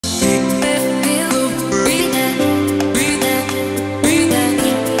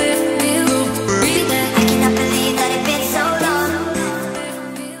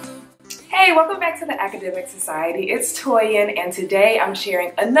back to the Academic Society. It's Toyin, and today I'm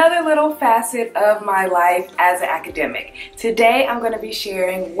sharing another little facet of my life as an academic. Today I'm going to be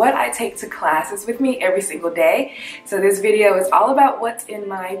sharing what I take to classes with me every single day. So this video is all about what's in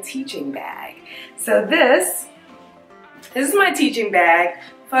my teaching bag. So this is my teaching bag.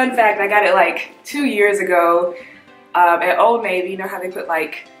 Fun fact, I got it like 2 years ago at Old Navy. You know how they put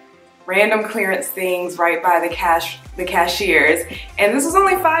like random clearance things right by the cashiers, and this was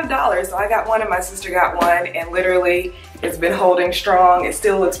only $5, so I got one and my sister got one, and literally it's been holding strong. It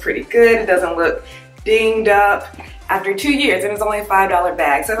still looks pretty good. It doesn't look dinged up after 2 years, and it's only a $5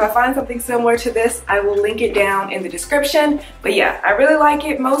 bag. So if I find something similar to this, I will link it down in the description. But yeah, I really like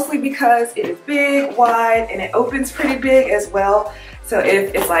it mostly because it is big, wide, and it opens pretty big as well. So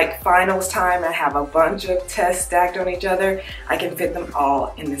if it's like finals time and I have a bunch of tests stacked on each other, I can fit them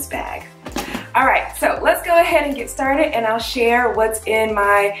all in this bag. All right, so let's go ahead and get started, and I'll share what's in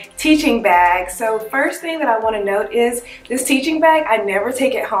my teaching bag. So first thing that I want to note is this teaching bag, I never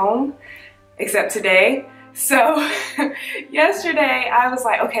take it home except today. So yesterday I was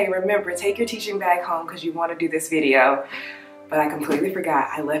like, okay, remember, take your teaching bag home because you want to do this video. But I completely forgot.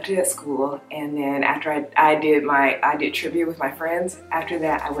 I left it at school, and then after I did trivia with my friends. After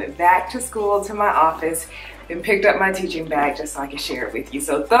that, I went back to school to my office and picked up my teaching bag just so I could share it with you.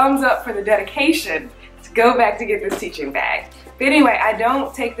 So thumbs up for the dedication to go back to get this teaching bag. But anyway, I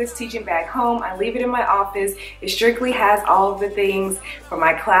don't take this teaching bag home. I leave it in my office. It strictly has all of the things for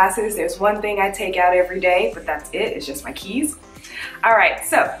my classes. There's one thing I take out every day, but that's it. It's just my keys. All right,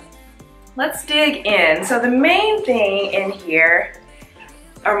 so let's dig in. So the main thing in here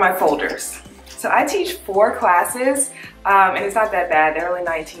are my folders. So I teach 4 classes, and it's not that bad. There are only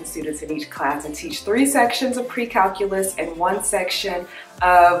 19 students in each class. I teach 3 sections of pre-calculus and 1 section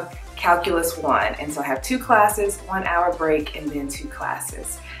of calculus 1. And so I have 2 classes, 1 hour break, and then 2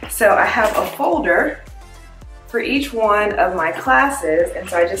 classes. So I have a folder for each one of my classes, and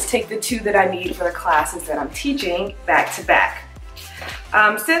so I just take the 2 that I need for the classes that I'm teaching back to back.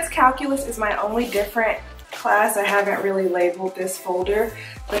 Since calculus is my only different class, I haven't really labeled this folder,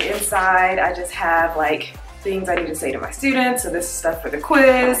 but inside I just have like things I need to say to my students. So this is stuff for the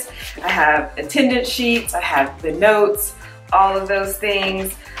quiz. I have attendance sheets, I have the notes, all of those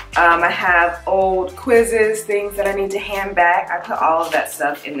things. I have old quizzes, things that I need to hand back. I put all of that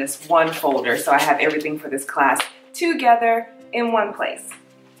stuff in this one folder, so I have everything for this class together in one place.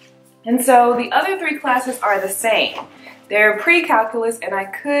 And so the other 3 classes are the same. They're pre-calculus, and I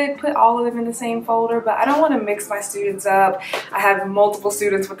could put all of them in the same folder, but I don't want to mix my students up. I have multiple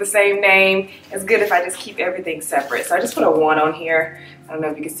students with the same name. It's good if I just keep everything separate. So I just put a 1 on here. I don't know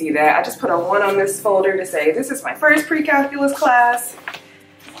if you can see that. I just put a 1 on this folder to say this is my first pre-calculus class.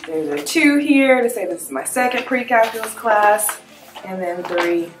 There's a 2 here to say this is my second pre-calculus class, and then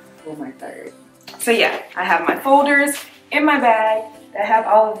 3 for my third. So yeah, I have my folders in my bag that have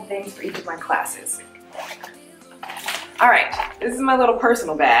all of the things for each of my classes. All right, this is my little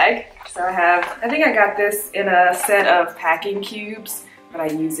personal bag. So I think I got this in a set of packing cubes, but I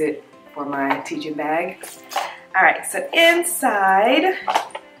use it for my teaching bag. All right, so inside,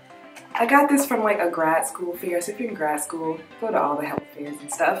 I got this from like a grad school fair. So if you're in grad school, go to all the health fairs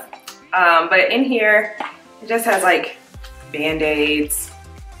and stuff. But in here, it just has like Band-Aids,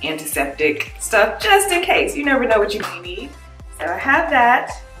 antiseptic stuff, just in case. You never know what you may need. So I have that.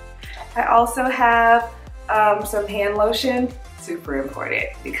 I also have some hand lotion. Super important,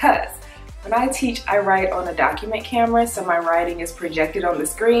 because when I teach, I write on a document camera, so my writing is projected on the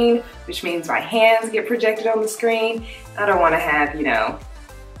screen, which means my hands get projected on the screen. I don't want to have, you know,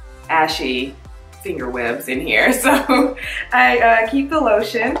 ashy finger webs in here, so I keep the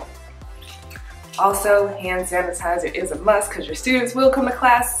lotion. Also, hand sanitizer is a must because your students will come to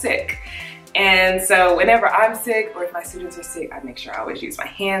class sick. And so whenever I'm sick, or if my students are sick, I make sure I always use my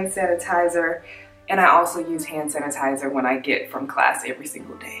hand sanitizer. And I also use hand sanitizer when I get from class every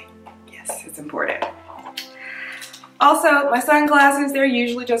single day. Yes, it's important. Also, my sunglasses, they're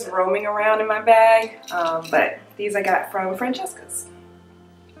usually just roaming around in my bag, but these I got from Francesca's.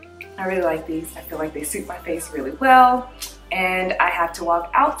 I really like these. I feel like they suit my face really well, and I have to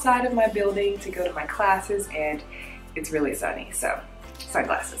walk outside of my building to go to my classes, and it's really sunny, so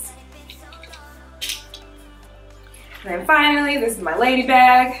sunglasses. And then finally, this is my lady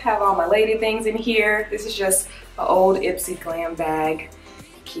bag. Have all my lady things in here. This is just an old Ipsy Glam bag.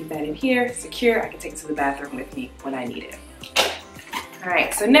 Keep that in here, secure. I can take it to the bathroom with me when I need it. All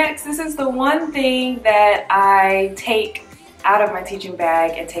right, so next, this is the one thing that I take out of my teaching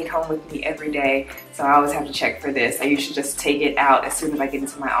bag and take home with me every day. So I always have to check for this. I usually just take it out as soon as I get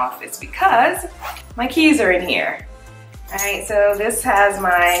into my office because my keys are in here. All right, so this has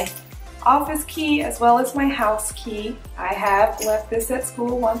my office key as well as my house key. I have left this at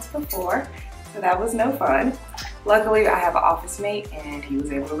school once before, so that was no fun. Luckily, I have an office mate and he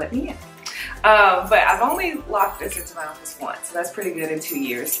was able to let me in. But I've only locked this into my office once, so that's pretty good in 2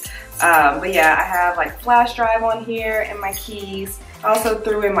 years. But yeah, I have like flash drive on here and my keys. I also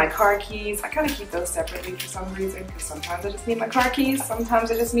threw in my car keys. I kind of keep those separately for some reason because sometimes I just need my car keys,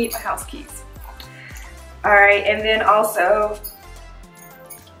 sometimes I just need my house keys. All right, and then also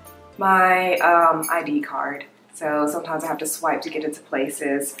my ID card. So sometimes I have to swipe to get into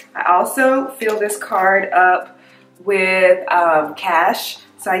places. I also fill this card up with cash.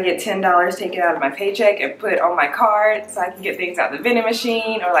 So I get $10 taken out of my paycheck and put on my card so I can get things out of the vending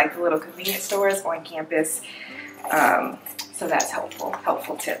machine or like the little convenience stores on campus. So that's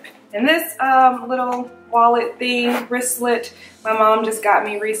helpful tip. And this little wallet thing, wristlet, my mom just got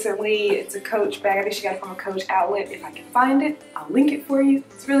me recently. It's a Coach bag. I think she got it from a Coach outlet. If I can find it, I'll link it for you.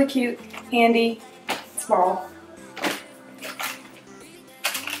 It's really cute, handy, small.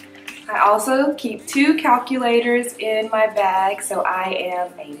 I also keep 2 calculators in my bag. So I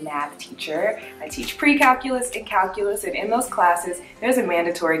am a math teacher. I teach pre-calculus and calculus, and in those classes, there's a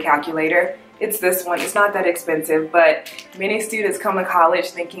mandatory calculator. It's this one. It's not that expensive, but many students come to college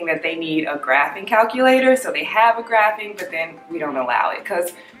thinking that they need a graphing calculator. So they have a graphing, but then we don't allow it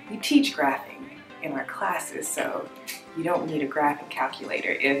because we teach graphing in our classes. So you don't need a graphing calculator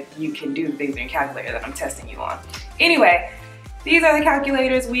if you can do the things in your calculator that I'm testing you on. Anyway, these are the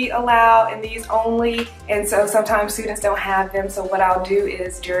calculators we allow and these only, and so sometimes students don't have them. So what I'll do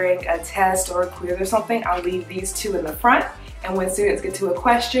is during a test or a quiz or something, I'll leave these 2 in the front, and when students get to a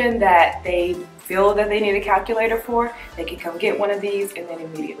question that they feel that they need a calculator for, they can come get one of these and then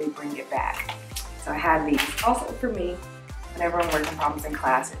immediately bring it back. So I have these also for me. Whenever I'm working problems in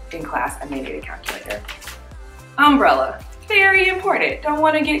class, I may need a calculator. Umbrella. Very important. Don't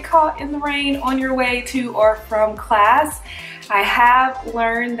want to get caught in the rain on your way to or from class. I have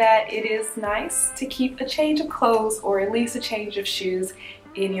learned that it is nice to keep a change of clothes or at least a change of shoes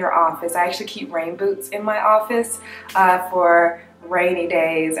in your office. I actually keep rain boots in my office for rainy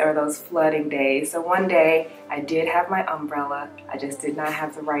days or those flooding days. So one day I did have my umbrella, I just did not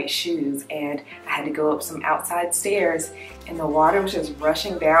have the right shoes, and I had to go up some outside stairs and the water was just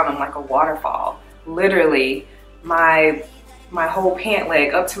rushing down on like a waterfall. Literally, my whole pant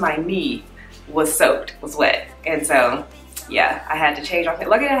leg up to my knee was soaked, was wet. And so yeah, I had to change my pants.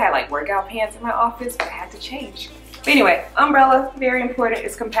 Luckily I had like workout pants in my office, but I had to change. But anyway, umbrella, very important.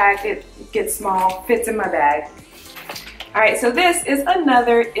 It's compact, it gets small, fits in my bag. All right, so this is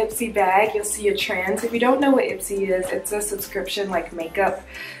another Ipsy bag. You'll see a trend. So if you don't know what Ipsy is, it's a subscription like makeup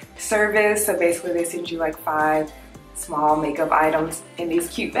service. So basically they send you like 5 small makeup items in these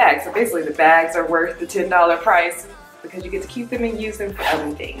cute bags. So basically the bags are worth the $10 price because you get to keep them and use them for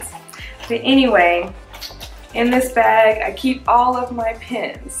other things. But anyway, in this bag, I keep all of my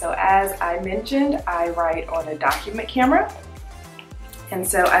pens. So as I mentioned, I write on a document camera. And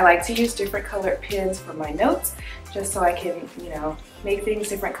so I like to use different colored pens for my notes, just so I can, make things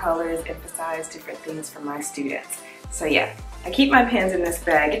different colors, emphasize different things for my students. So yeah, I keep my pens in this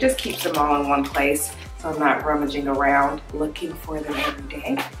bag. It just keeps them all in one place, so I'm not rummaging around looking for them every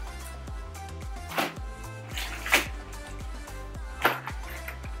day.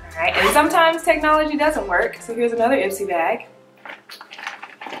 Alright, and sometimes technology doesn't work, so here's another Ipsy bag.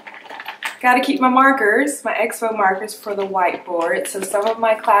 Gotta keep my markers, my expo markers for the whiteboard. So some of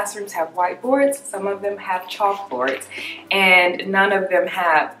my classrooms have whiteboards, some of them have chalkboards, and none of them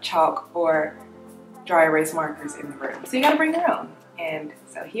have chalk or dry erase markers in the room. So you gotta bring your own. And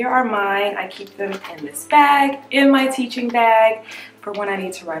so here are mine. I keep them in this bag, in my teaching bag, for when I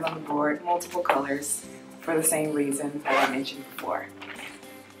need to write on the board, multiple colors for the same reason that I mentioned before.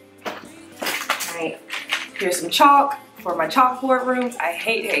 Alright, here's some chalk for my chalkboard rooms. I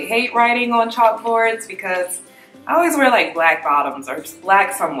hate writing on chalkboards because I always wear like black bottoms or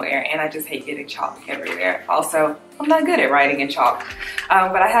black somewhere, and I just hate getting chalk everywhere. Also, I'm not good at writing in chalk,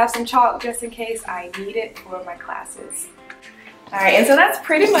 but I have some chalk just in case I need it for my classes. All right, and so that's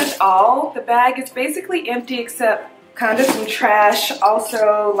pretty much all. The bag is basically empty except kind of some trash,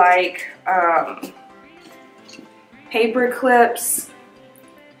 also like paper clips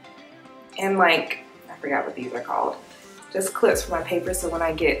and like, I forgot what these are called. Just clips for my papers, so when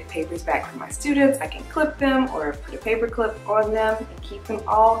I get papers back from my students, I can clip them or put a paper clip on them and keep them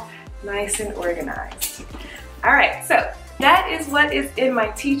all nice and organized. All right, so that is what is in my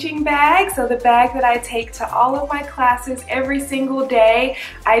teaching bag. So the bag that I take to all of my classes every single day.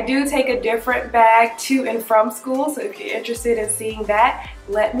 I do take a different bag to and from school, so if you're interested in seeing that,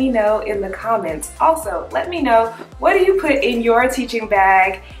 let me know in the comments. Also, let me know, what do you put in your teaching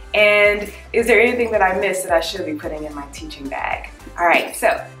bag And is there anything that I missed that I should be putting in my teaching bag? All right,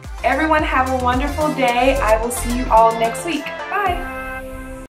 so everyone have a wonderful day. I will see you all next week. Bye.